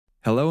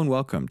Hello and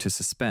welcome to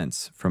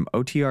Suspense from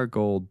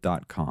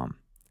OTRGold.com.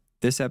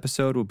 This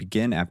episode will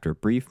begin after a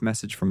brief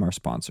message from our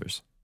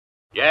sponsors.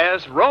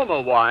 Yes, Roma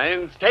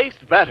wines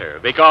taste better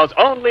because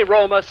only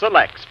Roma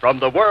selects from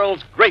the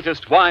world's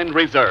greatest wine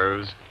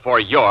reserves for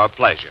your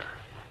pleasure.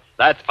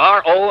 That's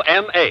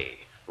R-O-M-A,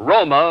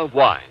 Roma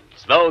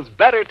wines. Those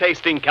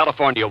better-tasting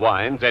California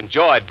wines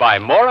enjoyed by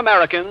more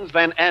Americans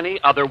than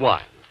any other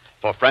wine.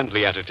 For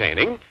friendly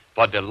entertaining,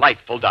 for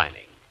delightful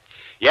dining.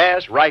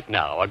 Yes, right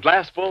now, a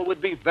glassful would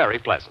be very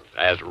pleasant,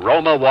 as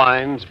Roma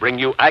wines bring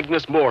you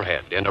Agnes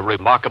Moorehead in a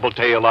remarkable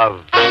tale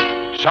of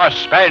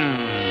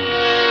suspense.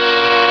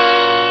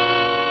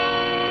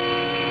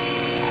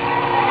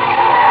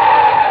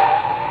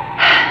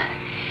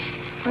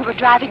 We were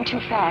driving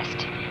too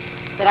fast,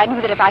 but I knew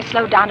that if I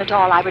slowed down at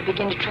all, I would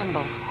begin to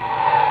tremble.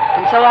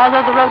 And so,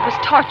 although the road was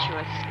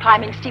tortuous,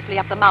 climbing steeply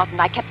up the mountain,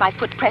 I kept my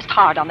foot pressed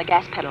hard on the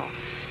gas pedal.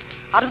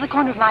 Out of the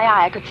corner of my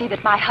eye, I could see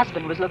that my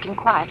husband was looking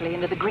quietly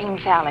into the green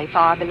valley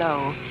far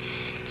below.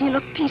 He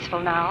looked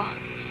peaceful now.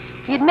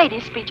 He had made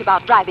his speech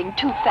about driving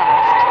too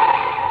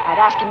fast. I'd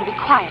asked him to be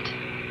quiet,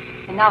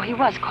 and now he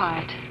was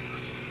quiet.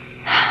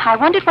 I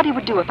wondered what he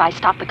would do if I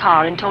stopped the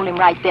car and told him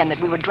right then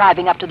that we were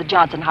driving up to the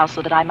Johnson house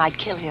so that I might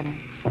kill him.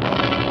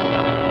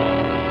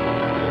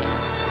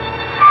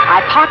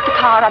 I parked the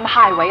car on the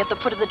highway at the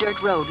foot of the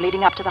dirt road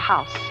leading up to the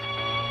house.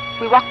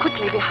 We walked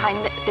quickly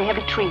behind the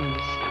heavy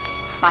trees.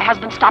 My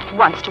husband stopped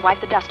once to wipe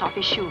the dust off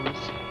his shoes.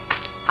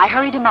 I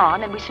hurried him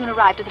on, and we soon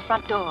arrived at the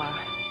front door.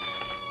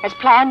 As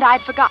planned, I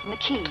had forgotten the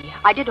key.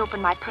 I did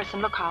open my purse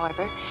and look,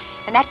 however,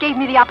 and that gave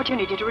me the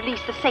opportunity to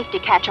release the safety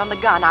catch on the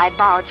gun I had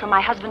borrowed from my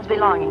husband's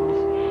belongings.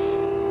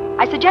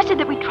 I suggested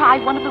that we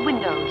try one of the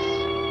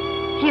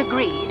windows. He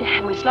agreed,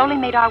 and we slowly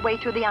made our way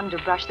through the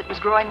underbrush that was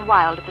growing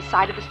wild at the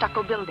side of the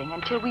stucco building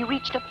until we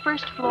reached a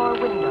first-floor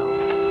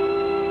window.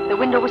 The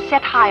window was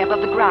set high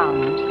above the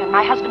ground, and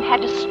my husband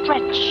had to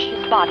stretch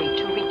his body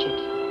to reach it.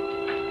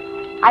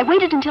 I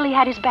waited until he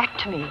had his back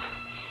to me,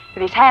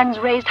 with his hands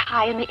raised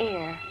high in the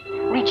air,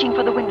 reaching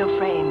for the window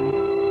frame.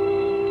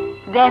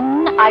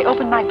 Then I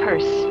opened my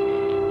purse,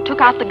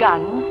 took out the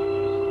gun,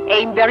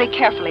 aimed very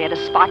carefully at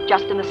a spot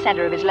just in the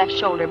center of his left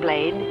shoulder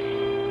blade,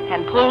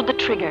 and pulled the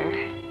trigger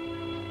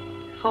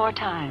 4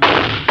 times.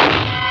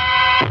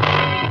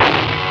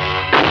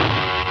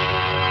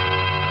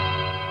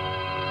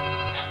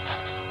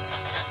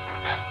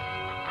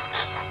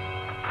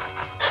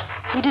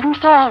 He didn't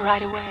fall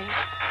right away.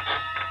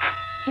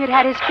 He had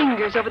had his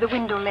fingers over the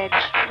window ledge,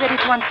 ready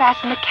to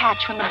unfasten the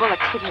catch when the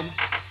bullets hit him.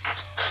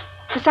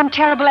 With some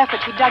terrible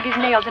effort, he dug his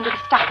nails into the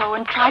stucco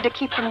and tried to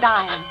keep from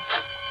dying.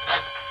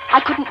 I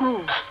couldn't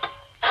move.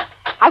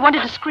 I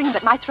wanted to scream,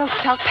 but my throat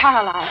felt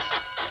paralyzed.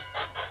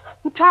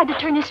 He tried to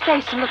turn his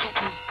face and look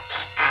at me,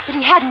 but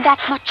he hadn't that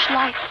much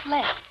life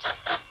left.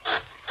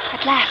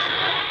 At last,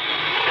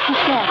 he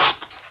said,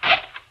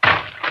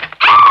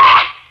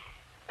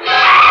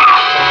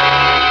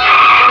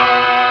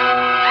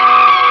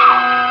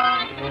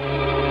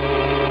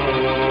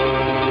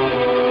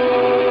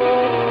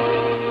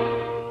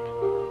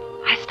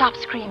 stopped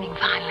screaming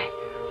finally.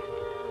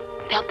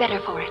 Felt better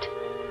for it.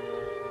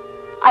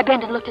 I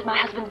bent and looked at my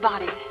husband's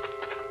body.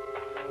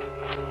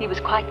 He was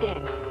quite dead.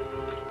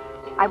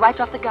 I wiped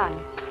off the gun,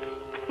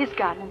 his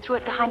gun, and threw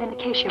it behind an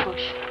acacia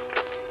bush.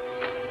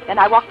 Then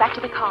I walked back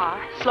to the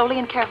car, slowly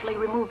and carefully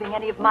removing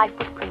any of my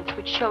footprints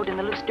which showed in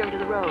the loose dirt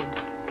of the road.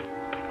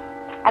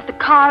 At the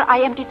car,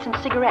 I emptied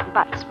some cigarette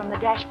butts from the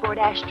dashboard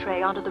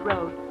ashtray onto the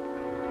road,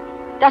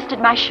 dusted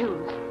my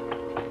shoes,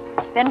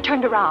 then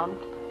turned around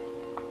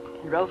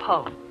and drove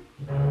home.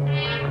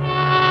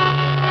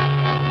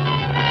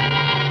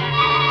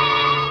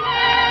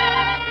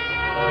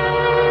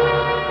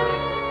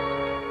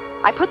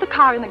 I put the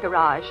car in the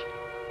garage,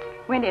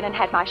 went in and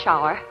had my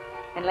shower,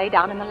 and lay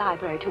down in the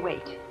library to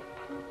wait.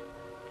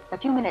 A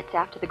few minutes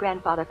after the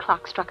grandfather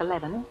clock struck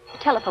 11, the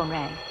telephone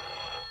rang.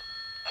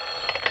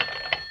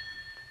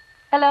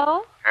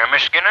 Hello?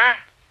 Miss Skinner?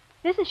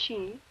 This is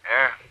she.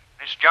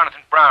 This is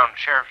Jonathan Brown,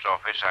 Sheriff's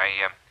Office.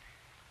 I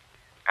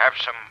have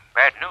some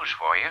bad news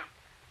for you.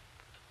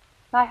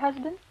 My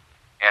husband?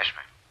 Yes,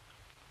 ma'am.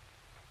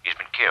 He's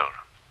been killed.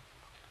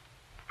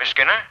 Miss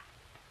Skinner?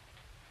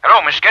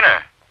 Hello, Miss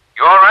Skinner.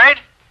 You all right?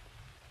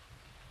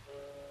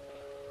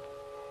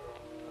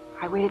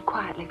 I waited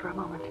quietly for a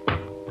moment.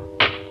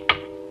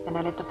 Then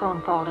I let the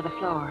phone fall to the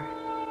floor.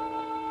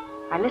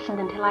 I listened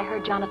until I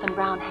heard Jonathan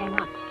Brown hang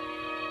up.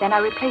 Then I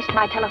replaced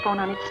my telephone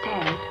on its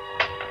stand.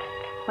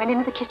 Went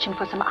into the kitchen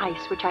for some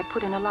ice, which I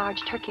put in a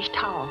large Turkish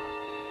towel.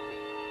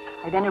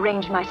 I then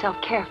arranged myself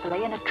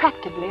carefully and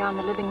attractively on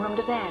the living room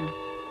divan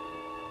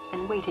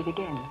and waited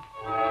again.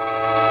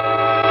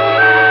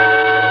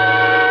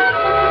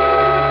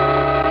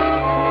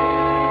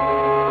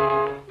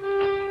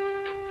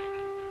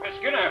 Miss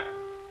Skinner.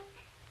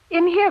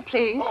 In here,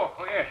 please. Oh,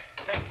 yes.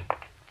 Thank you.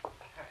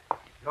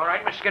 You all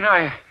right, Miss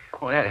Skinner?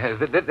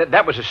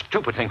 That was a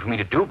stupid thing for me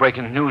to do,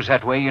 breaking the news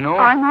that way, you know.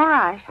 I'm all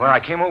right. Well, I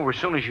came over as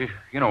soon as you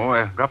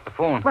dropped the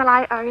phone. Well,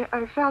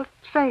 I felt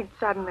faint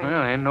suddenly.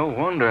 Well, ain't no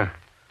wonder.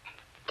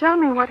 Tell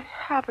me what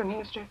happened,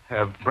 Mr.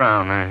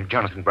 Brown,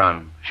 Jonathan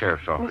Brown,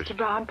 Sheriff's Office. Mr.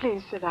 Brown,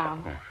 please sit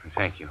down.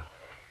 Thank you.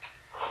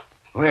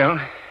 Well,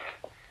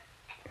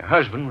 your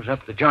husband was up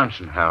at the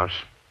Johnson house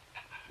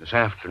this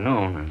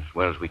afternoon, as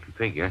well as we can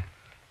figure.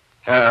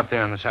 Up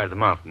there on the side of the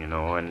mountain,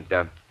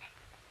 and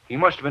he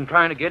must have been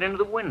trying to get into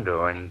the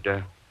window, and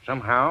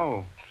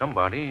somehow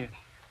somebody,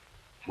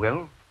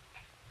 well,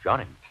 shot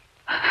him.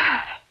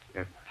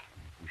 You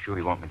sure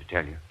you want me to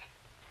tell you?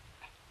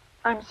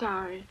 I'm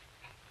sorry.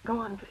 Go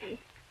on, please.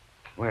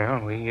 Well,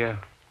 we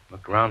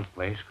looked around the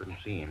place, couldn't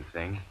see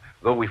anything.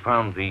 Though we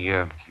found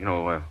the,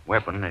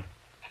 weapon. It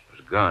was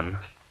a gun.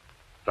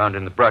 Found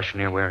in the brush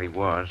near where he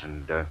was,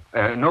 and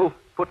no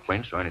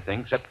footprints or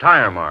anything, except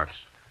tire marks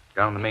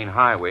down the main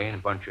highway and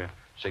a bunch of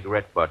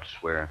cigarette butts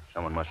where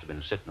someone must have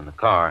been sitting in the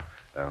car,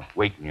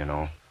 waiting,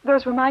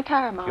 Those were my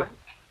tire marks.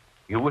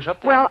 You was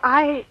up there? Well,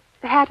 I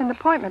had an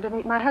appointment to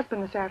meet my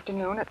husband this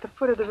afternoon at the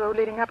foot of the road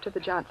leading up to the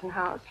Johnson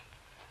house.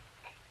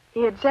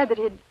 He had said that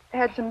he'd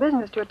had some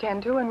business to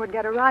attend to and would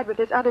get a ride with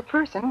this other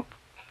person.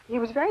 He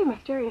was very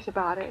mysterious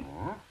about it.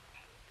 Oh?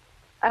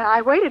 And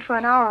I waited for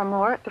an hour or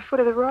more at the foot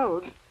of the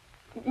road.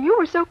 You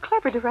were so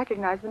clever to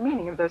recognize the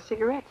meaning of those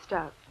cigarette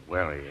stubs.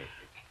 Well,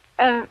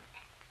 And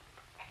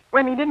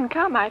when he didn't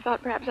come, I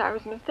thought perhaps I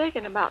was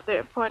mistaken about the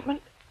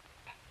appointment.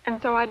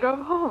 And so I drove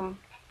home.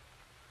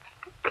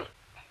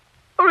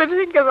 Only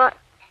think of it.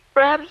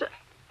 Perhaps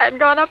I'd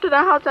gone up to the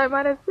house, I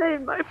might have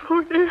saved my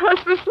poor dear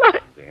husband's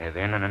life.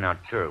 They're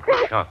not terrible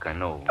shock, I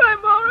know.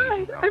 I'm all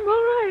right. I'm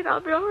all right. I'll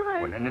be all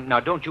right. Well, now,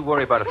 don't you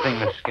worry about a thing,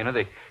 Miss Skinner.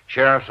 The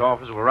sheriff's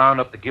office will round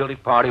up the guilty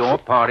party or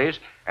parties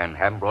and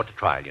have them brought to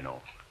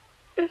trial,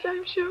 Yes,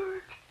 I'm sure.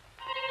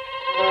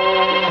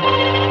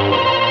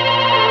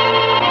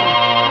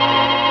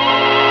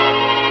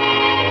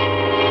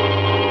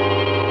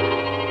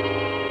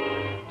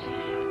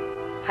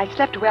 I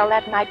slept well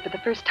that night for the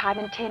first time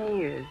in 10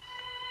 years.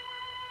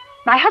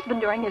 My husband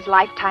during his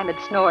lifetime had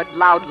snored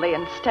loudly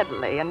and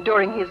steadily, and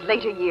during his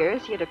later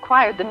years he had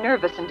acquired the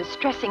nervous and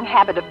distressing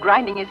habit of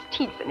grinding his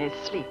teeth in his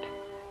sleep.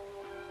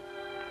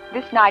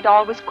 This night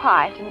all was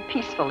quiet and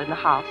peaceful in the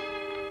house,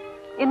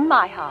 in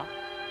my house.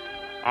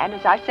 And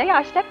as I say,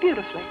 I slept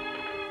beautifully.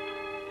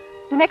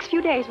 The next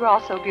few days were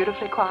also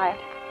beautifully quiet.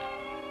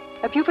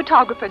 A few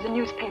photographers and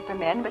newspaper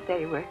men, but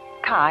they were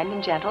kind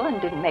and gentle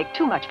and didn't make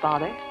too much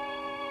bother.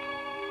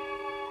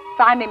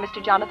 Finally,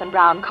 Mr. Jonathan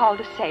Brown called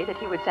to say that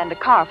he would send a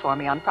car for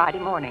me on Friday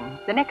morning,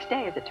 the next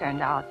day, as it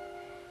turned out,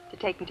 to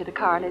take me to the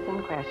coroner's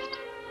inquest.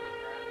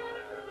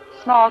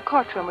 The small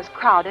courtroom was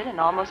crowded, and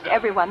almost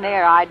everyone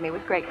there eyed me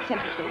with great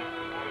sympathy.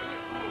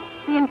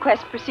 The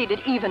inquest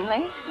proceeded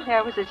evenly.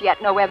 There was as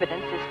yet no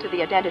evidence as to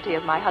the identity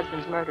of my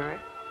husband's murderer.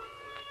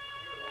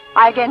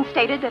 I again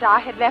stated that I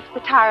had left the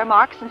tire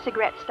marks and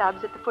cigarette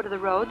stubs at the foot of the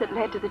road that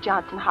led to the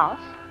Johnson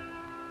house.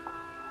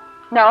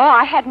 No,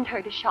 I hadn't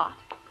heard a shot.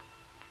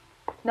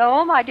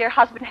 No, my dear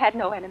husband had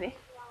no enemy.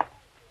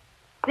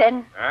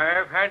 Then...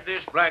 I've had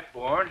this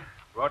blackboard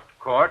brought to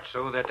court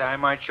so that I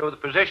might show the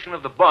position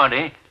of the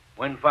body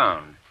when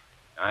found.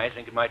 I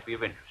think it might be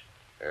of interest.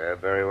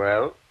 Very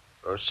well.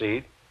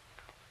 Proceed.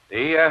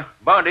 The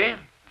body is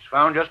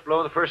found just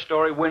below the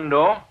first-story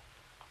window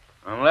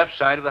on the left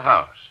side of the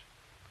house.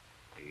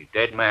 The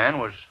dead man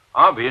was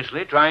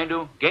obviously trying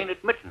to gain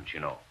admittance,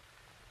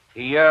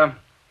 He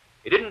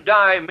didn't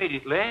die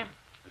immediately,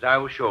 as I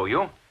will show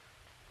you,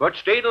 but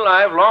stayed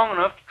alive long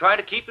enough to try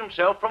to keep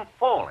himself from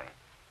falling,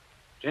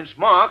 since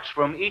marks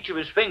from each of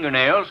his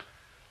fingernails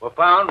were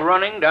found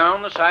running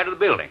down the side of the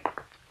building.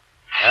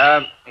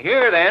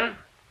 Here, then,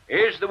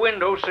 is the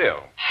window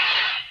sill,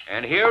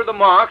 and here are the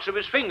marks of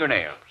his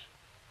fingernails,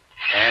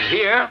 and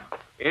here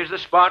is the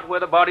spot where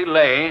the body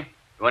lay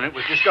when it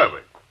was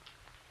discovered.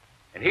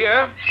 And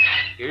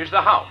here's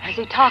the house. As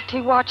he talked,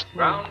 he watched me.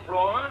 Ground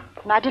floor.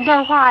 And I didn't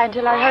know why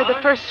until I heard the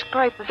first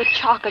scrape of the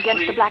chalk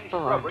against the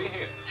blackboard.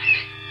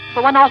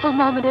 For one awful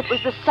moment, it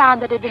was the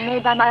sound that had been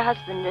made by my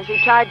husband as he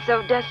tried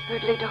so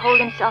desperately to hold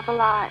himself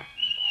alive.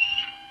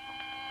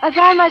 I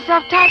found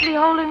myself tightly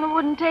holding the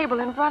wooden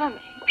table in front of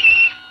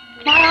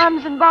me, my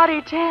arms and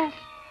body tense,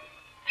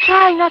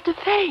 trying not to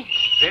faint.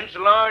 Since a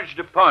large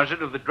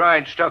deposit of the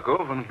dried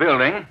stucco from the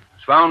building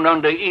was found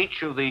under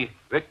each of the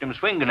victim's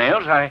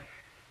fingernails, I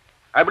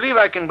believe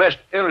I can best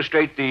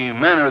illustrate the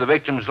manner of the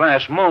victim's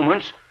last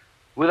moments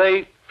with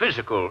a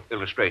physical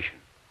illustration.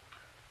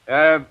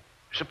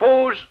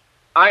 Suppose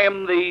I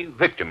am the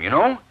victim,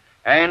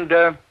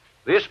 and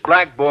this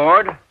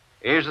blackboard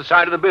is the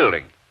side of the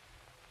building.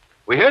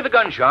 We hear the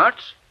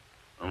gunshots,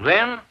 and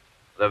then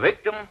the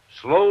victim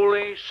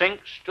slowly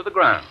sinks to the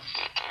ground.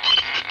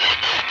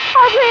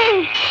 Oh,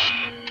 please.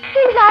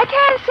 Please, I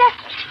can't say.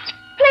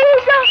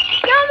 Please,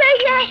 don't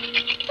make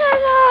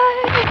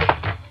that.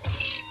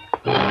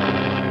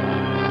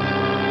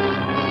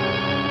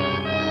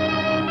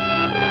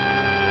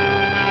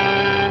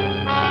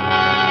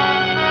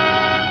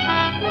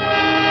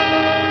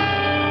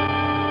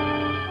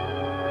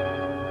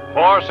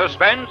 For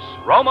suspense,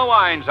 Roma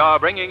Wines are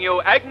bringing you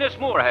Agnes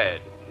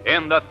Moorehead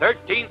in The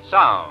 13th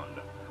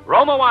Sound.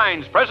 Roma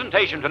Wine's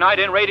presentation tonight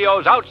in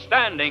radio's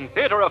outstanding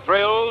theater of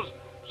thrills,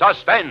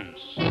 Suspense.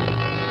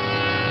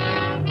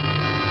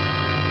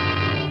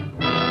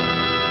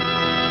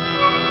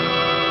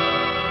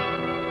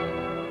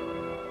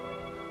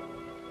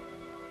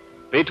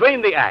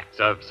 Between the acts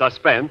of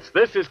Suspense,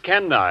 this is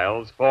Ken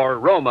Niles for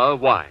Roma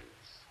Wines.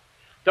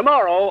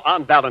 Tomorrow,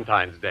 on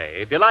Valentine's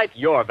Day, delight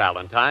your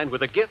Valentine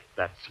with a gift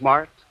that's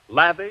smart,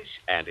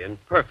 lavish, and in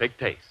perfect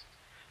taste.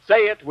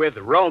 Say it with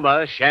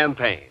Roma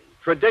Champagne,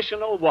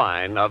 traditional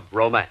wine of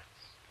romance.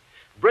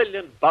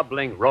 Brilliant,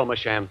 bubbling Roma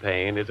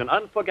Champagne is an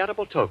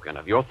unforgettable token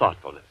of your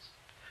thoughtfulness.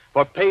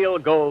 For pale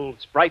gold,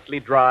 sprightly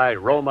dry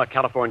Roma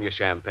California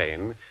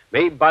Champagne,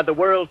 made by the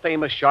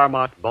world-famous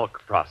Charmant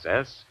bulk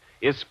process,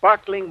 is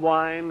sparkling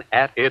wine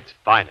at its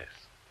finest.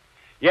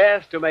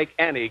 Yes, to make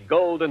any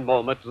golden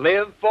moment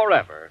live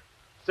forever,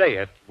 say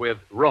it with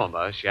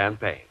Roma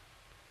Champagne.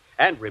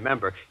 And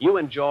remember, you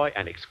enjoy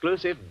an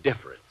exclusive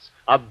difference,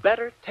 a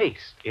better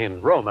taste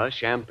in Roma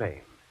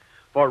Champagne.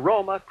 For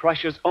Roma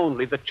crushes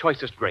only the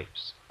choicest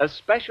grapes,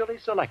 especially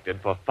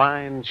selected for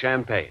fine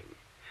champagne.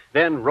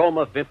 Then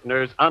Roma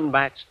Vintner's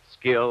unmatched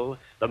skill,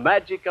 the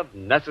magic of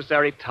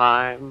necessary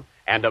time,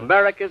 and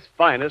America's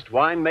finest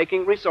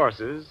winemaking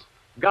resources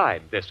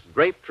guide this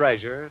grape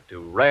treasure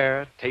to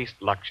rare taste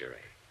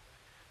luxury.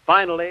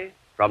 Finally,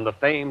 from the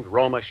famed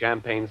Roma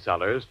Champagne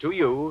cellars to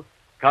you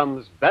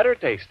comes better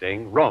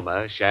tasting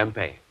Roma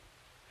Champagne.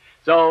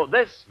 So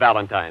this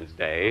Valentine's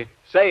Day,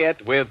 say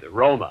it with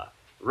Roma.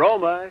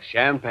 Roma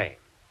Champagne,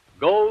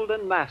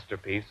 golden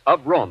masterpiece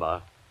of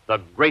Roma, the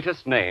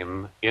greatest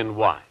name in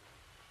wine.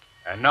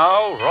 And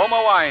now,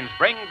 Roma Wines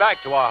bring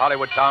back to our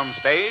Hollywood sound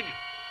stage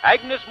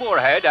Agnes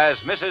Moorehead as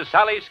Mrs.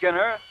 Sally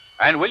Skinner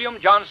and William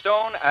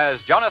Johnstone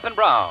as Jonathan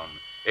Brown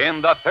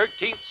in The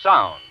 13th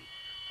Sound,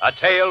 a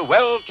tale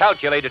well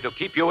calculated to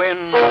keep you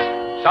in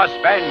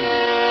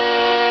suspense.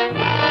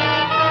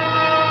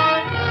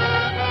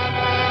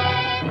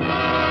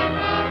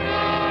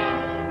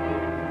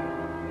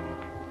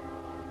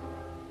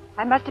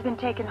 I must have been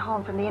taken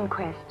home from the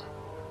inquest.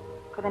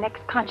 For the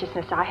next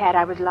consciousness I had,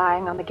 I was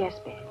lying on the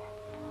guest bed.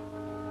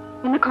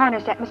 In the corner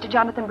sat Mr.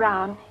 Jonathan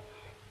Brown.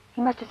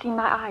 He must have seen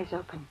my eyes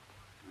open.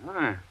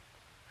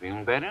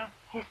 Feeling better?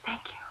 Yes,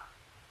 thank you.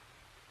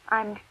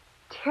 I'm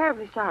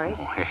terribly sorry.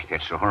 Oh,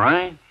 that's all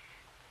right.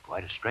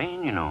 Quite a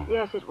strain, you know.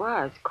 Yes, it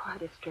was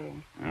quite a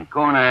strain. The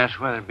coroner asked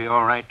whether it'd be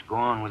all right to go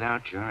on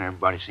without you.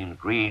 Everybody seemed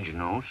agreed, you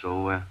know,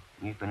 so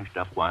we finished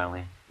up while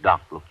the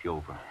doc looked you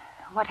over.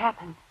 What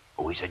happened?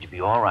 Oh, he said you'd be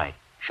all right.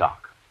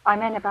 Shock. I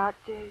meant about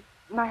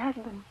my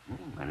husband.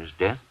 And his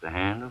death at the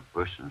hand of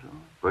persons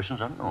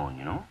unknown,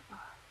 you know.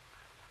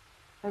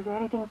 Is there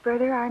anything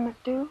further I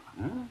must do?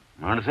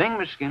 Not a thing,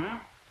 Miss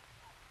Skinner.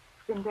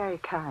 It's been very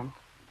kind.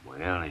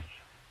 Well, it's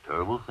a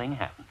terrible thing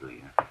happened to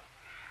you.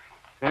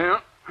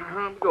 Well,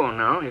 I'm going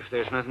now, if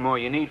there's nothing more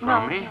you need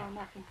from me. No,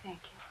 nothing, thank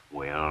you.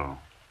 Well,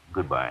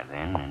 goodbye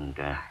then, and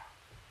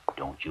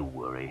don't you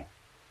worry.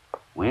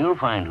 We'll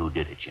find who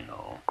did it, you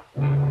know.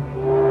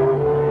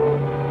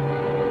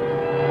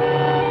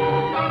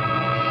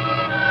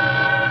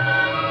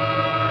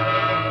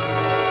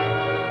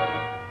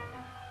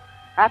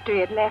 After he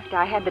had left,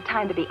 I had the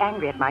time to be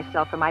angry at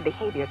myself for my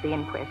behavior at the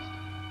inquest.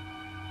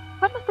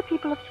 What must the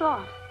people have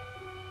thought?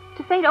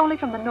 To faint only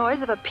from the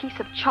noise of a piece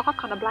of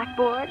chalk on a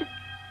blackboard?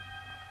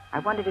 I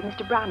wondered if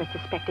Mr. Brown had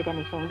suspected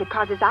anything,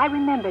 because as I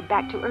remembered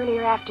back to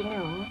earlier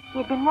afternoon, he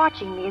had been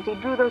watching me as he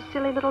drew those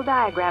silly little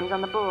diagrams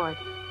on the board.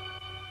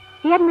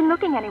 He hadn't been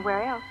looking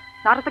anywhere else,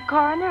 not at the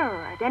coroner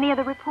or at any of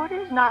the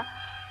reporters, not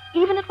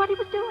even at what he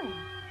was doing.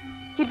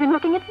 He'd been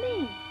looking at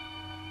me.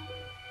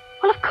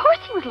 Well, of course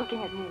he was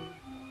looking at me.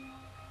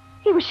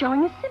 He was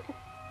showing his sympathy.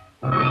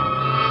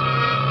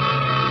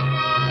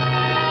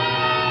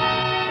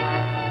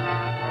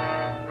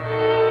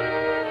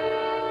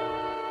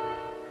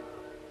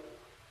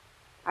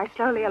 I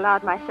slowly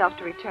allowed myself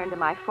to return to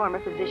my former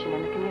position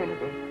in the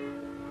community.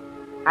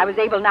 I was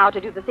able now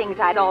to do the things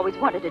I'd always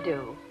wanted to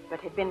do, but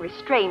had been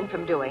restrained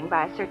from doing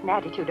by a certain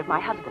attitude of my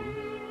husband's.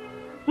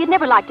 He had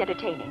never liked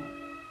entertaining.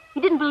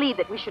 He didn't believe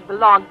that we should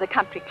belong to the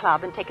country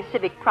club and take a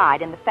civic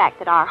pride in the fact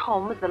that our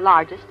home was the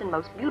largest and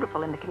most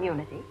beautiful in the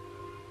community.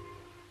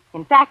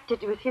 In fact,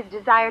 it was his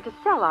desire to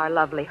sell our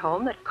lovely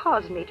home that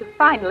caused me to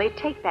finally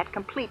take that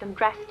complete and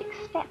drastic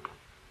step.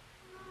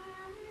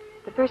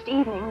 The first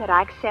evening that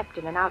I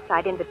accepted an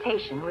outside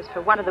invitation was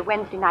for one of the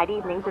Wednesday night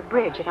evenings of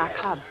bridge at our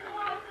club.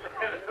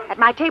 At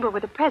my table were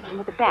the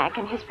president of the bank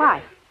and his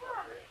wife.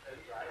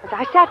 As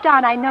I sat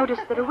down, I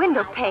noticed that a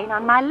window pane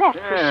on my left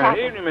was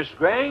shattered. Evening, Miss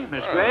Gray.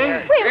 Miss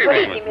Gray. Well, good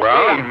evening, Mr.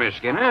 Brown. Miss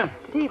Skinner.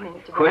 Good evening,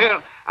 Mr. Brown.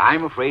 Well,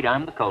 I'm afraid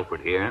I'm the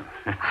culprit here.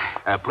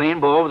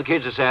 Playing ball with the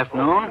kids this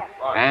afternoon,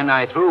 and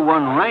I threw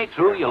one right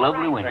through your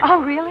lovely window.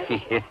 Oh, really?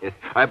 Yes.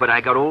 But I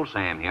got old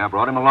Sam here. I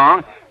brought him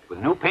along with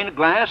new painted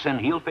glass, and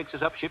he'll fix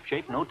us up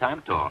shipshape in no time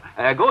at all.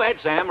 Go ahead,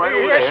 Sam, right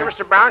over there. Yes,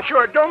 Mr. Brown,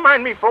 sure. Don't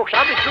mind me, folks.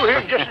 I'll be through here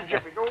in just a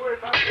jiffy. Don't worry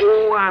about it.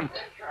 Oh,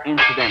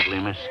 incidentally,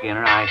 Miss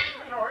Skinner, I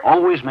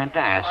always meant to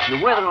ask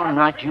you whether or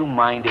not you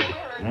minded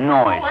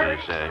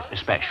noises,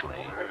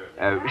 especially.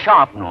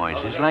 Sharp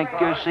noises, like,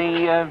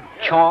 say,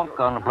 chalk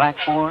on a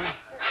blackboard.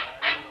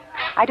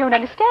 I don't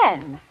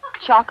understand.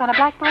 Chalk on a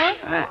blackboard?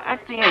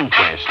 At the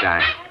inquest,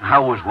 I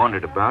always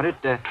wondered about it.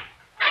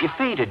 You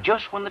fainted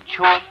just when the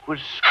chalk was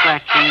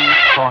scratching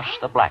across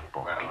the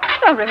blackboard. I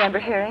don't remember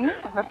hearing it.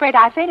 I'm afraid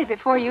I fainted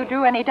before you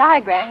drew any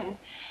diagrams.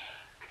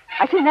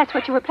 I assume that's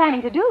what you were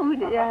planning to do,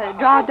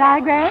 draw a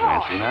diagram?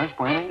 That's what I was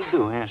planning to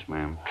do, yes,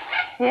 ma'am.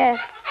 Yes.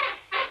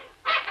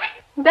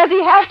 Does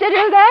he have to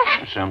do that?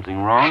 There's something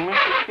wrong,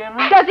 Mr.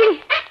 Skinner? Does he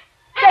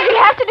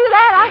have to do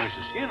that?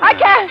 Mrs. Skinner. I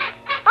can't.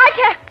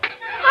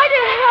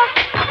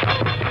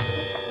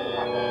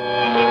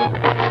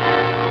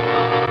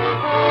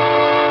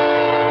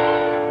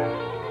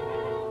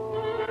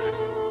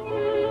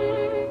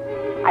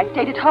 I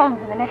stayed at home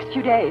for the next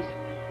few days.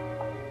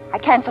 I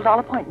canceled all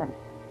appointments.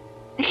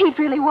 The heat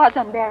really was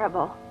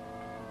unbearable.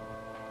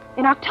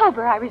 In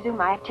October, I resumed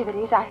my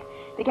activities. I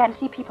began to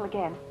see people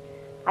again.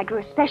 I grew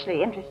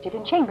especially interested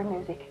in chamber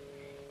music.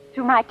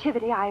 Through my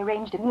activity, I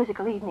arranged a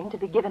musical evening to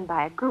be given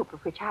by a group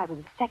of which I was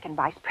the second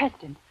vice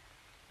president.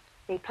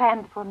 They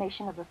planned the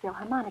formation of a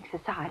Philharmonic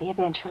Society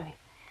eventually.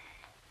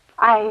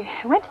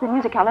 I went to the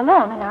music hall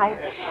alone, and I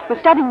was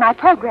studying my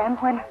program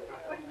when...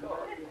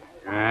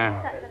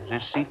 Is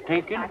this seat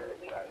taken?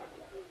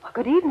 Well,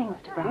 good evening,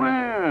 Mr. Brown.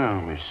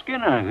 Well, Miss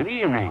Skinner, good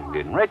evening.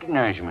 Didn't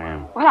recognize you,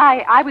 ma'am. Well,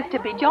 I was to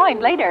be joined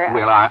later.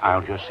 Well,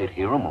 I'll just sit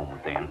here a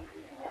moment, then.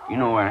 You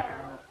know,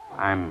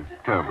 I'm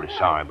terribly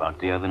sorry about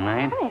the other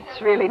night.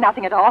 It's really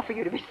nothing at all for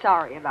you to be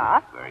sorry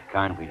about. Very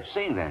kind of you to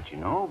say that, you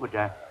know, but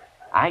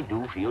I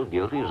do feel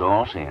guilty as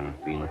all sin,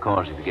 being the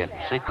cause of you getting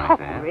sick like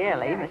that.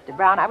 Really, Mr.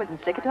 Brown, I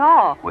wasn't sick at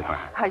all. Well,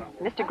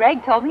 Mr.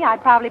 Gregg told me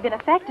I'd probably been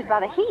affected by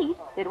the heat.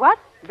 It was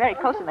very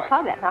close in the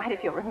club that night,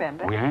 if you'll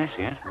remember. Yes,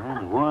 ma'am,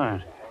 it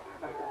was.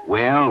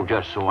 Well,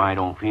 just so I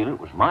don't feel it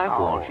was my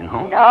fault, you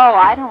know. No,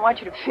 I don't want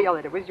you to feel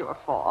that it was your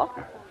fault.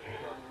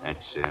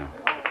 That's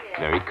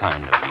very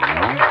kind of you, you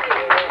know.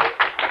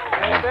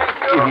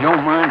 If you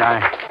don't mind,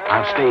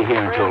 I'll stay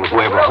here until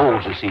whoever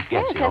holds the seat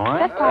gets it, all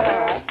right? That's all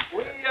right.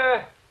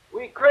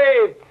 We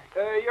crave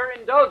your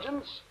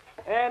indulgence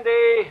and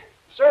a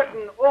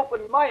certain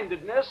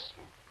open-mindedness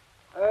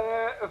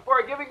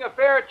for giving a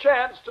fair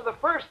chance to the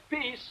first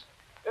piece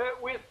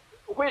with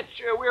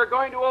which we are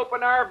going to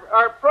open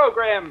our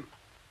program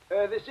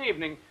this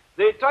evening.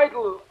 The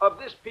title of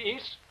this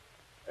piece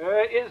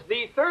is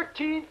The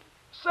 13th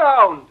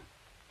Sound,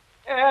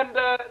 and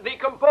the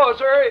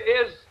composer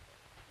is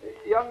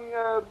young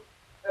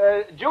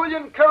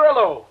Julian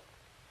Carrillo.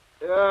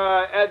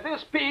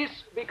 This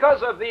piece,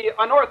 because of the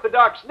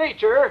unorthodox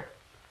nature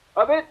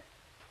of it,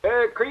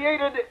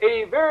 created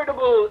a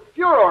veritable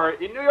furor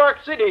in New York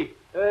City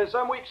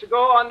some weeks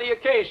ago on the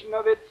occasion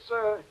of its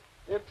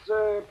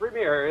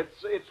premiere.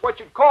 It's what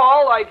you'd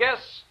call, I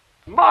guess,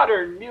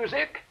 modern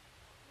music.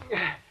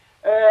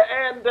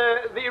 And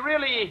the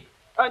really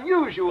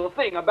unusual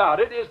thing about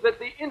it is that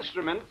the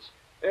instruments,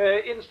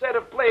 instead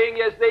of playing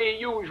as they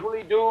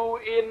usually do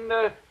in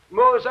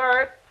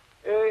Mozart,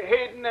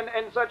 Haydn,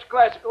 and such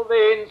classical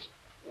veins,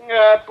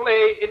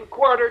 play in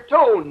quarter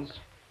tones.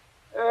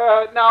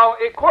 Now,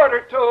 a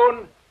quarter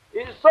tone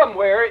is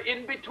somewhere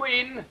in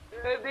between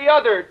the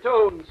other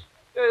tones,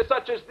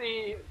 such as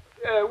we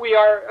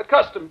are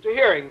accustomed to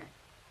hearing.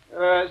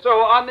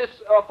 So on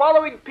this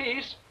following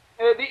piece,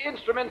 the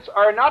instruments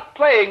are not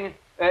playing,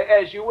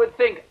 as you would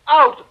think,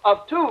 out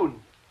of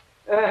tune.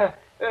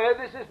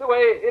 This is the way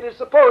it is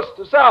supposed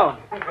to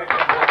sound. Thank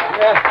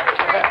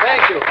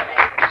you.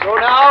 So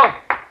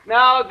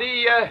now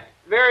the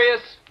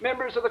various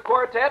members of the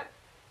quartet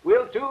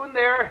will tune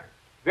their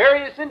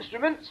various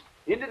instruments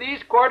into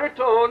these quarter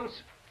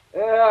tones,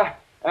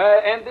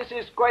 and this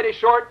is quite a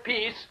short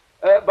piece,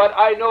 but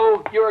I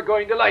know you're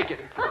going to like it.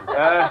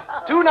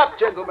 Tune up,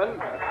 gentlemen.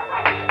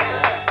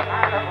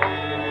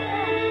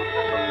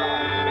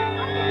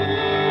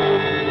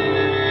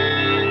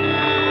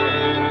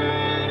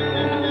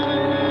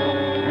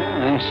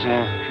 This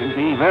should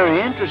be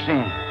very interesting.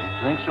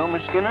 You think so,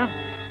 Miss Skinner?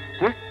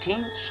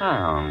 13th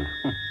Sound.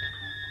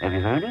 Have you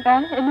heard it?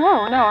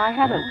 No, I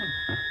haven't.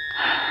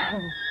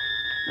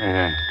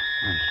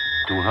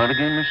 It's too hot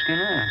again, Miss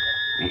Skinner?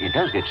 It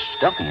does get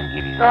stuffy in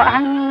here, you know.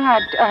 I'm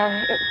not.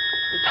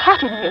 It's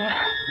hot in here.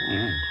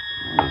 You're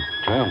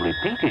terribly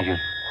peaked. You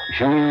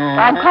sure you're all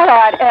I'm right? quite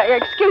all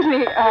right. Excuse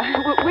me.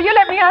 Will you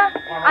let me out?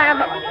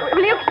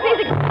 Will you please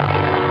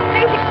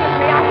excuse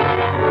me?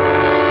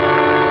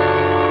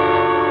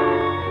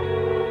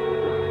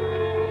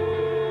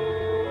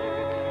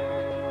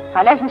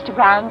 I left Mr.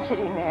 Brown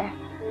sitting there.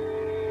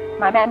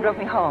 My man drove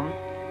me home.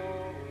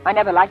 I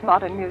never liked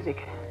modern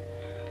music.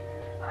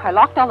 I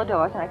locked all the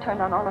doors and I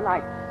turned on all the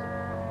lights.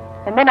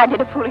 And then I did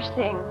a foolish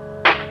thing.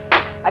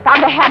 I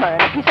found a hammer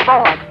and a piece of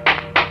board.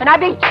 And I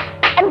beat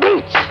and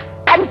beat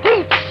and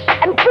beat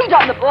and beat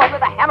on the board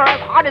with a hammer as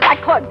hard as I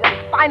could.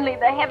 And finally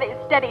the heavy,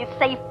 steady,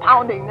 safe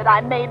pounding that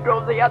I made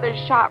drove the other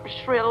sharp,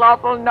 shrill,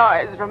 awful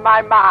noise from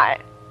my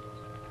mind.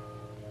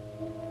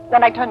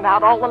 Then I turned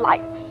out all the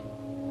lights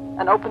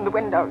and opened the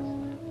windows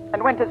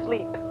and went to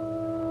sleep.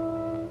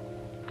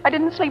 I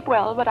didn't sleep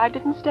well, but I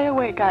didn't stay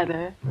awake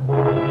either.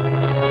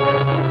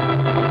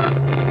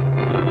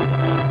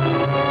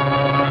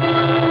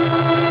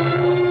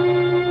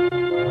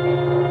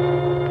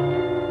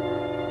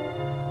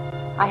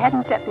 I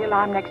hadn't set the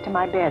alarm next to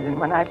my bed, and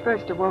when I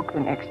first awoke the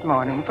next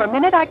morning, for a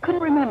minute I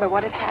couldn't remember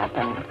what had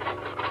happened.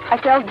 I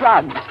felt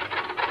drugged.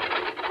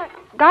 I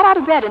got out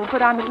of bed and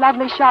put on the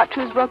lovely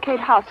chartreuse brocade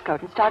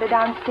housecoat and started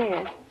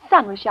downstairs. The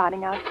sun was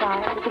shining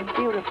outside. It was a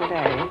beautiful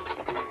day.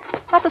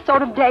 Not the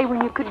sort of day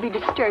when you could be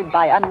disturbed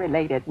by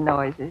unrelated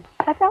noises.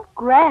 I felt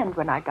grand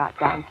when I got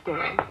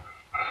downstairs.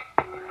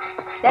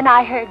 Then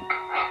I heard...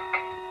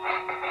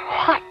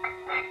 What?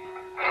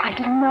 I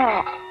didn't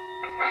know.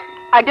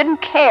 I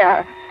didn't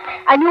care.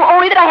 I knew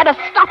only that I had to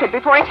stop it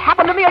before it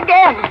happened to me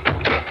again.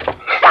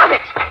 Stop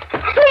it!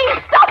 Please,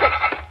 stop it!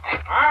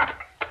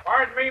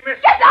 Pardon me, Miss...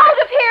 Get out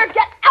of here!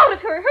 Get out of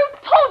here! Who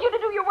told you to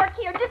do your work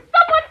here? Did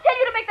someone tell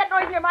you to make that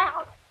noise near my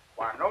house?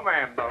 Why, no,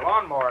 ma'am. The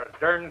lawnmower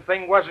darn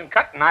thing wasn't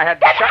cutting. I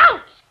had to Get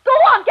out! Go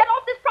on! Get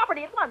off this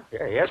property at once!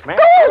 Yeah, yes, ma'am.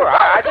 Go! Sure,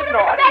 I didn't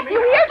know. Come back! You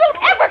hear? Don't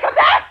ever come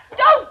back!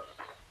 Don't!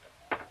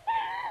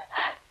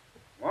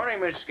 Morning,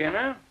 Miss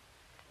Skinner.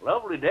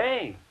 Lovely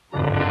day.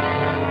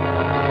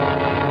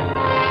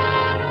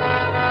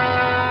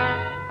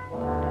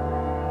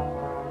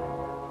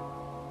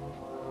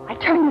 I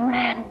turned and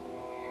ran.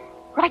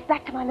 Right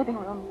back to my living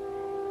room.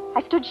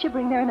 I stood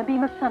shivering there in a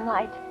beam of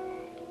sunlight.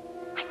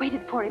 I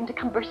waited for him to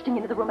come bursting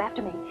into the room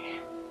after me.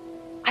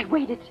 I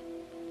waited.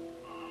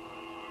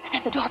 And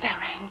then the doorbell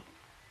rang.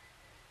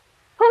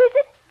 Who is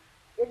it?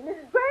 It's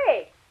Mrs.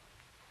 Gray.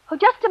 Oh,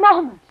 just a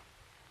moment.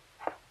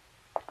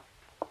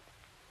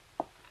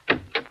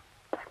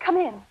 Come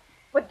in.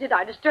 What, did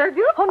I disturb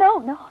you? Oh,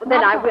 no.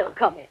 Then not I at all. will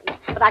come in.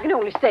 But I can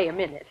only stay a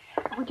minute.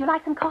 Would you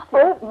like some coffee?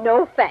 Oh,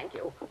 no, thank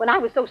you. When I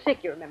was so sick,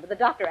 you remember, the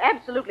doctor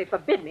absolutely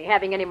forbid me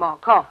having any more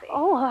coffee.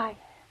 Oh,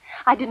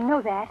 I didn't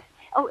know that.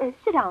 Oh,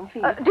 sit down,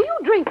 please. Do you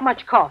drink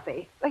much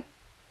coffee?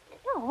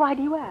 No, why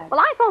do you ask? Well,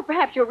 I thought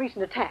perhaps your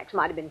recent attacks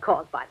might have been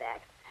caused by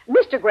that.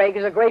 Mr. Gregg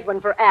is a great one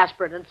for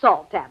aspirin and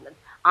salt tablets.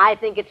 I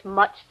think it's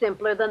much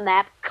simpler than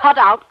that. Cut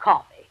out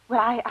coffee.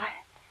 Well,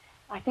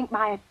 I think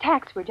my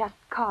attacks were just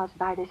caused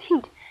by this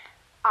heat.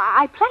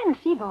 I plan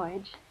a sea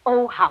voyage.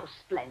 Oh, how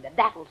splendid.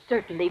 That'll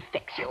certainly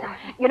fix you.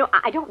 You know,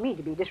 I don't mean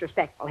to be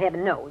disrespectful,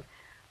 heaven knows.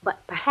 But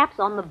perhaps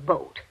on the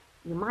boat,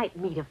 you might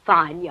meet a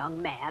fine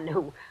young man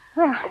who...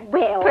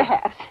 Well...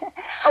 Perhaps.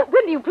 Oh,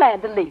 when do you plan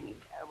to leave?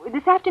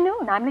 This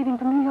afternoon. I'm leaving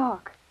from New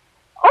York.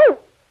 Oh,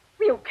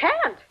 you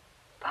can't.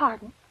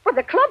 Pardon? For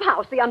the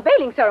clubhouse, the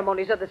unveiling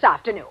ceremonies are this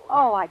afternoon.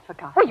 Oh, I'd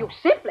forgotten. Well, you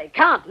simply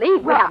can't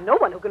leave. We Well, have no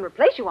one who can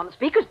replace you on the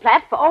speaker's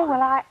platform.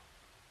 Oh,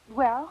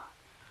 well,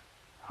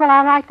 all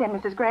right then,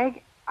 Mrs.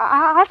 Gregg.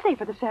 I'll stay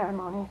for the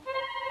ceremony.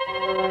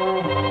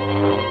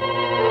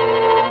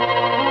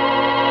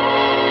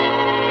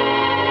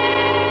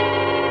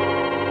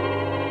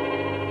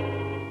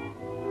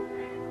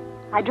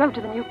 I drove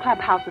to the new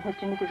clubhouse with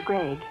Mr. and Mrs.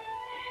 Gregg.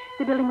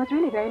 The building was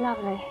really very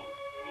lovely.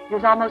 It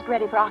was almost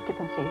ready for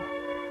occupancy.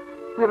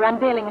 We were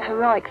unveiling a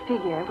heroic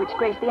figure which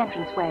graced the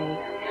entranceway.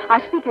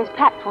 Our speaker's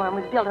platform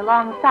was built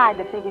alongside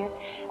the figure,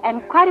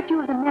 and quite a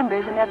few of the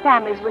members and their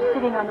families were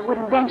sitting on the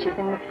wooden benches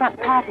in the front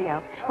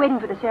patio, waiting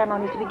for the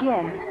ceremonies to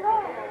begin.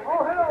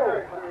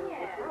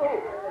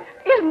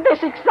 Isn't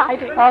this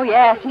exciting? Oh,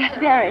 yes,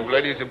 very. You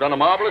ladies have done a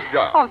marvelous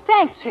job. Oh,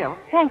 thank you.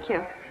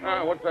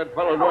 What's that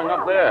fellow doing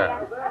up there?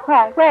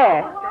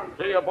 Where?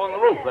 See, up on the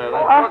roof there,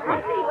 that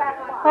workman.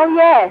 Oh,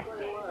 yes.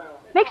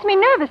 Makes me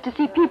nervous to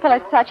see people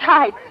at such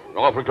heights.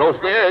 Awfully close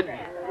to the edge.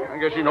 I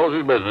guess he knows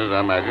his business, I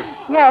imagine.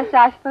 Yes,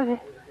 I suppose it...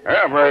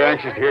 I'm very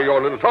anxious to hear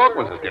your little talk,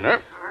 Mrs. Skinner.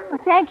 Well,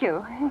 thank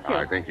you.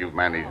 I think you've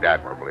managed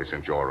admirably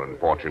since your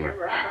unfortunate...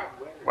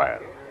 Well,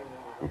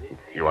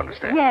 you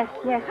understand. Yes,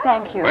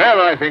 thank you.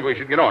 Well, I think we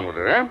should get on with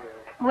it, eh?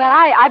 Well,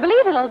 I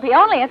believe it'll be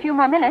only a few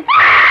more minutes.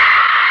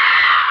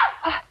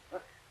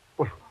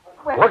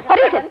 What? What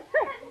is it?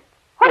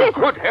 What is it?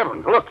 Good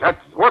heavens, look, that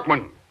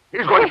workman.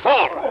 He's going to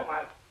fall.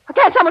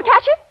 Can't someone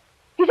catch him?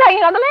 He's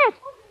hanging on the ledge.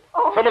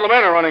 Some of the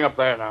men are running up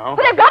there now.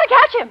 But they've got to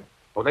catch him.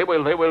 Oh, they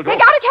will. They got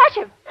to catch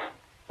him.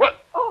 What?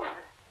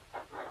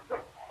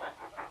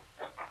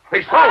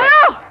 He's falling.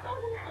 Oh!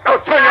 Oh,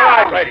 turn your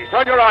eyes, ladies.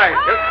 Turn your eyes.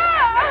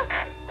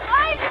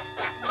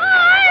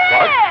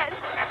 What?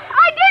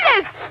 I did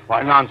it.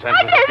 Why, nonsense,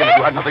 I did Mrs. Skinner. it.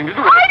 You had nothing to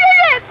do with I it. did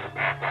it.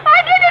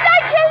 I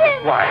killed him.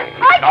 Why,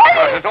 I not did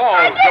hurt it. at all.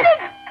 I did it.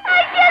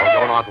 I did it.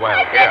 You're not well.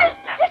 I did Here. it.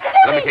 Listen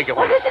to Let me. me take you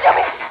home. Listen to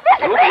me.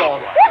 Listen You'll to be me. all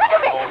right. Listen to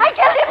me. I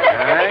killed him. Listen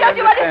to me. Don't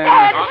you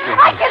understand?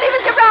 I killed him,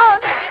 Mr. Brown.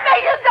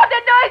 Make him stop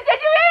that noise. Did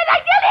you hear it? I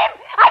killed him.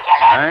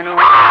 I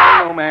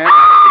know, man.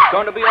 It's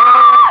going to be all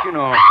right, you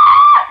know.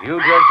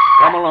 You just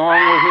come along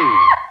with me.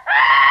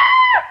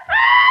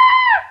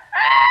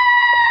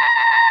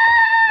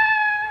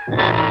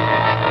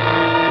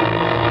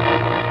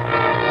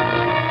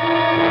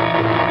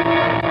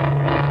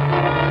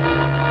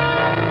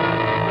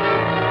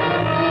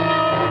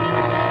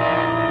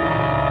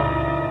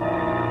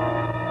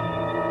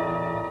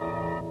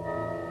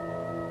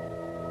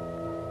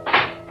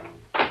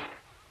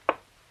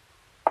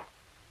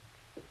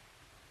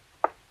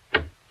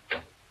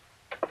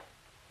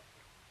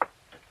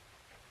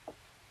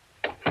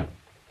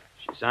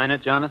 sign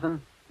it,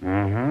 Jonathan?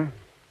 Mm-hmm.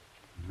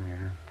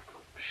 Yeah.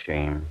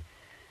 Shame.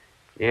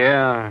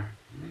 Yeah,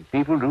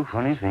 people do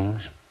funny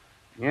things.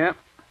 Yeah.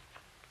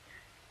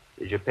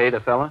 Did you pay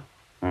the fella?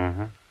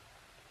 Mm-hmm.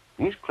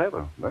 He's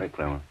clever, very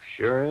clever.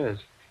 Sure is.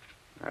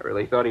 I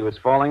really thought he was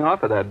falling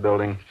off of that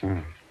building.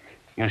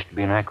 Used to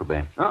be an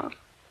acrobat. Oh.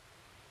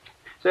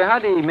 Say, how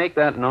did he make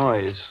that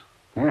noise?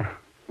 Yeah.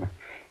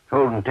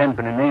 Holding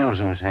tenpenny nails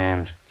in his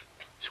hands.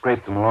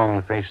 Scraped them along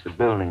the face of the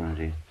building as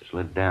he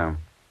slid down.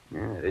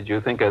 Yeah, did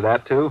you think of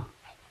that, too?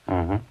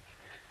 Mm-hmm.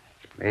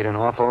 Made an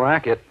awful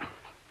racket.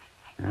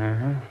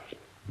 Mm-hmm.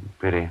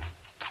 Pity.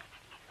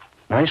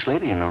 Nice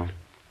lady, you know.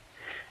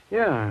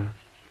 Yeah.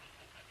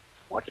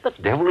 What the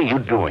devil are you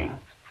doing?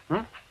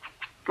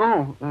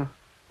 Oh,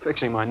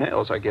 fixing my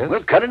nails, I guess.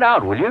 Well, cut it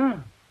out, will you?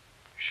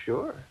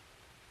 Sure.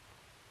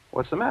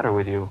 What's the matter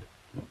with you?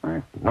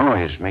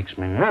 Noise makes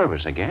me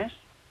nervous, I guess.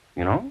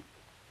 You know?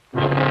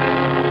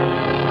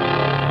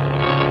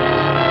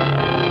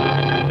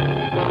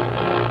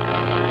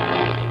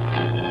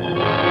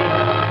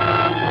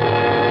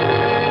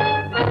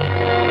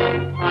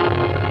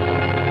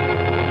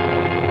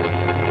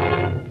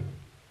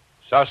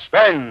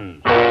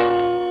 Suspense.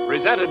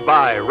 Presented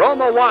by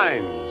Roma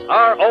Wines,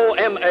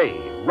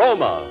 R-O-M-A,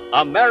 Roma,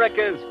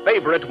 America's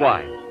favorite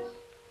wines.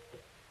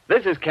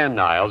 This is Ken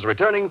Niles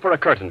returning for a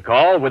curtain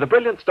call with a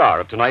brilliant star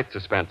of tonight's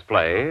suspense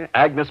play,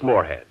 Agnes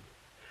Moorehead.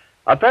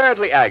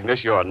 Apparently,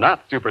 Agnes, you're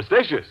not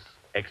superstitious,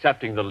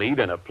 accepting the lead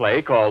in a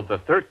play called The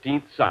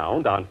 13th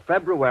Sound on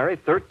February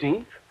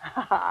 13th.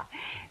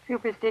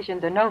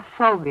 Superstitions are no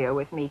phobia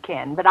with me,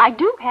 Ken, but I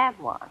do have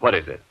one. What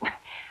is it?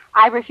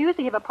 I refuse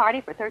to give a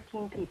party for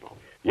 13 people.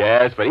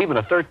 Yes, but even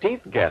a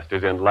 13th guest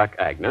is in luck,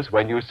 Agnes,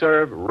 when you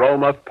serve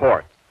Roma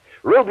Port.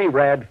 Ruby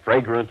red,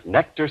 fragrant,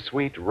 nectar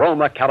sweet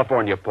Roma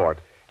California Port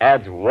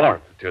adds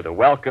warmth to the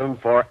welcome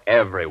for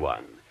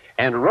everyone.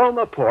 And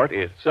Roma Port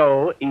is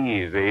so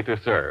easy to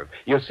serve.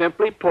 You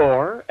simply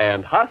pour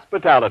and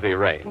hospitality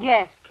reigns.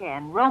 Yes,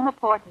 Ken, Roma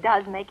Port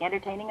does make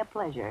entertaining a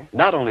pleasure.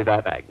 Not only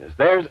that, Agnes,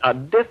 there's a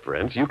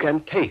difference you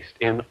can taste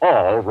in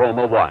all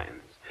Roma wines.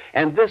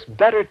 And this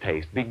better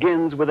taste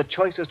begins with the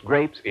choicest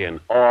grapes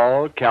in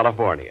all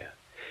California.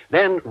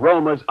 Then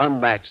Roma's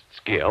unmatched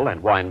skill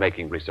and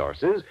winemaking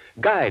resources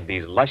guide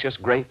these luscious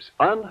grapes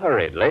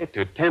unhurriedly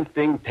to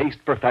tempting taste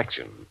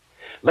perfection.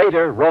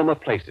 Later, Roma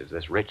places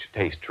this rich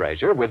taste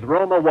treasure with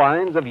Roma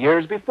wines of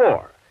years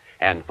before.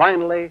 And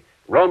finally,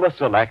 Roma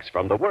selects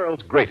from the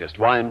world's greatest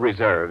wine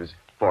reserves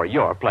for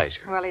your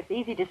pleasure. Well, it's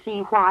easy to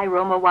see why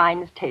Roma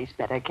wines taste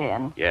better,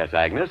 Ken. Yes,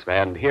 Agnes,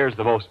 and here's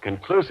the most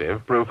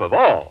conclusive proof of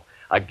all.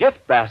 A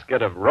gift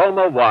basket of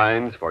Roma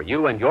wines for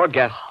you and your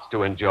guests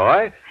to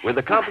enjoy with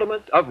the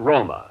compliments of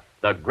Roma,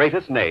 the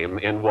greatest name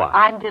in wine.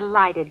 I'm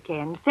delighted,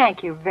 Ken.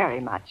 Thank you very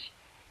much.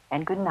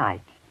 And good night.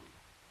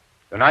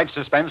 Tonight's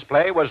suspense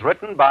play was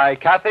written by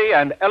Kathy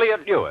and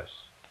Elliot Lewis.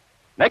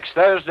 Next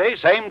Thursday,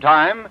 same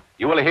time,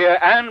 you will hear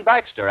Ann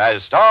Baxter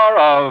as star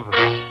of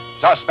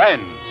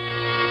Suspense.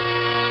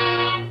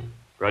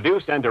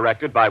 Produced and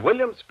directed by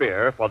William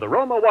Spear for the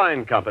Roma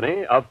Wine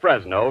Company of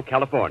Fresno,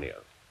 California.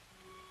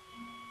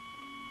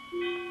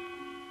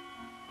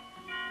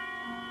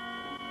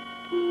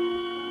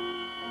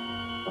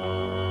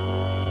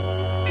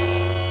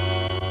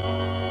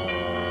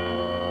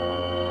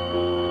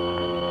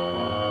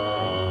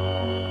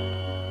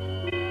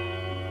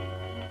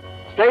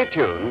 Stay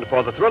tuned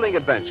for the thrilling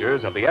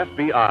adventures of the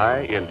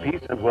FBI in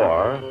Peace and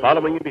War,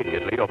 following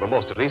immediately over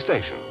most of these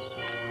stations.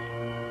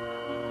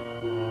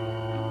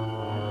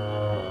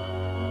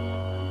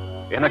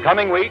 In the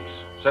coming weeks,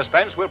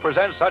 Suspense will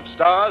present such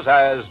stars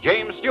as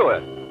James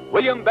Stewart,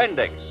 William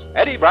Bendix,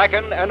 Eddie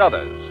Bracken, and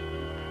others.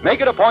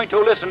 Make it a point to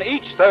listen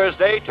each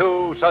Thursday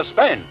to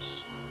Suspense,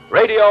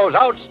 radio's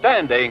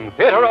outstanding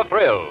theater of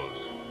thrills.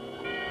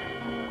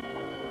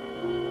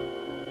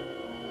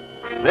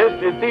 This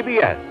is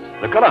CBS,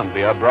 the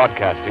Columbia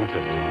Broadcasting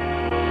System.